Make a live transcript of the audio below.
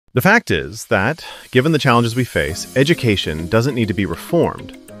The fact is that, given the challenges we face, education doesn't need to be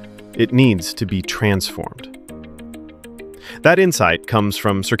reformed. It needs to be transformed. That insight comes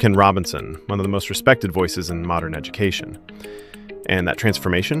from Sir Ken Robinson, one of the most respected voices in modern education. And that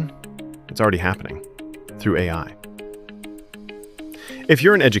transformation, it's already happening through AI. If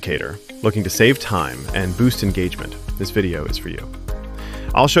you're an educator looking to save time and boost engagement, this video is for you.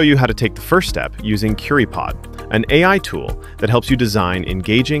 I'll show you how to take the first step using Curipod, an AI tool that helps you design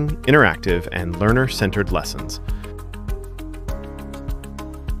engaging, interactive, and learner-centered lessons.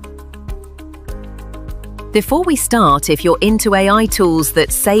 Before we start, if you're into AI tools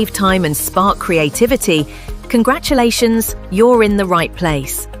that save time and spark creativity, congratulations, you're in the right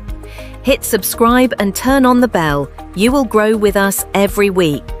place. Hit subscribe and turn on the bell. You will grow with us every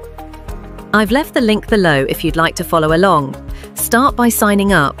week. I've left the link below if you'd like to follow along. Start by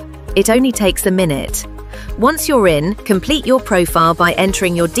signing up. It only takes a minute. Once you're in, complete your profile by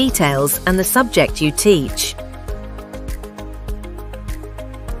entering your details and the subject you teach.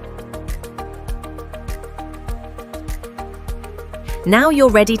 Now you're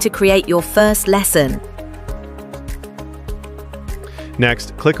ready to create your first lesson.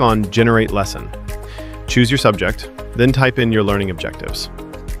 Next, click on Generate Lesson. Choose your subject, then type in your learning objectives.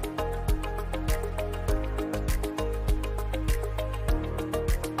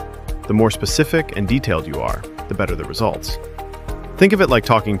 The more specific and detailed you are, the better the results. Think of it like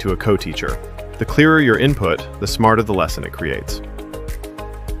talking to a co-teacher. The clearer your input, the smarter the lesson it creates.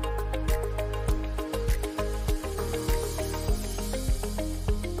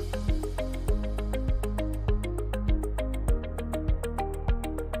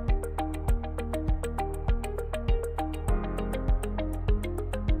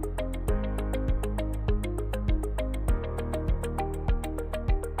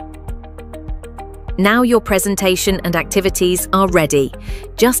 Now your presentation and activities are ready,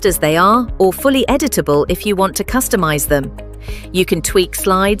 just as they are, or fully editable if you want to customize them. You can tweak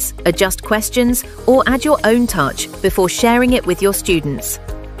slides, adjust questions, or add your own touch before sharing it with your students.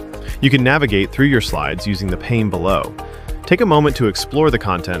 You can navigate through your slides using the pane below. Take a moment to explore the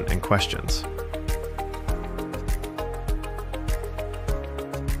content and questions.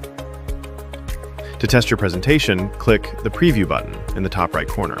 To test your presentation, click the Preview button in the top right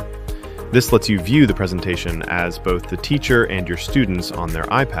corner. This lets you view the presentation as both the teacher and your students on their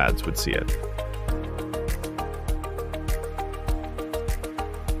iPads would see it.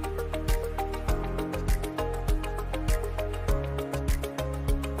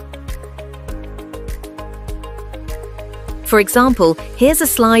 For example, here's a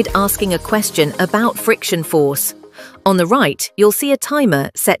slide asking a question about friction force. On the right, you'll see a timer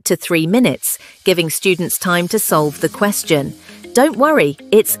set to 3 minutes, giving students time to solve the question. Don't worry,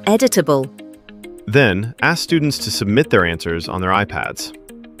 it's editable. Then, ask students to submit their answers on their iPads.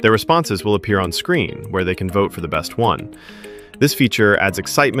 Their responses will appear on screen, where they can vote for the best one. This feature adds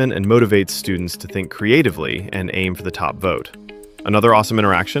excitement and motivates students to think creatively and aim for the top vote. Another awesome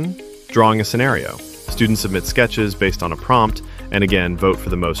interaction? Drawing a scenario. Students submit sketches based on a prompt, and again, vote for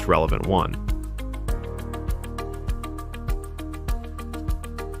the most relevant one.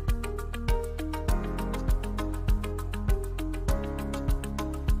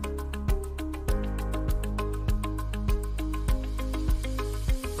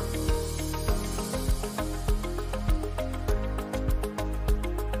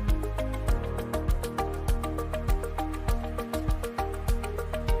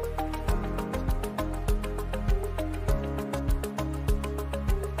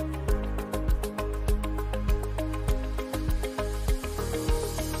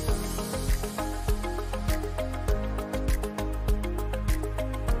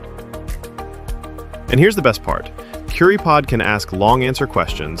 And here's the best part. Curipod can ask long answer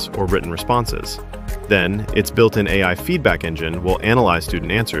questions or written responses. Then, its built-in AI feedback engine will analyze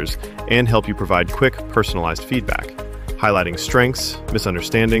student answers and help you provide quick, personalized feedback, highlighting strengths,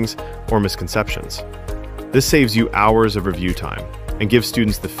 misunderstandings, or misconceptions. This saves you hours of review time and gives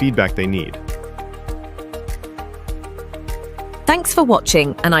students the feedback they need. Thanks for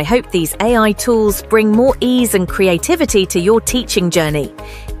watching, and I hope these AI tools bring more ease and creativity to your teaching journey.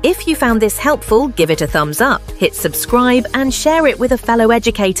 If you found this helpful, give it a thumbs up, hit subscribe, and share it with a fellow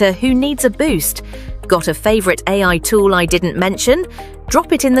educator who needs a boost. Got a favorite AI tool I didn't mention?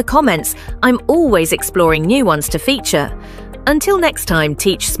 Drop it in the comments. I'm always exploring new ones to feature. Until next time,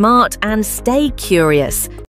 teach smart and stay curious.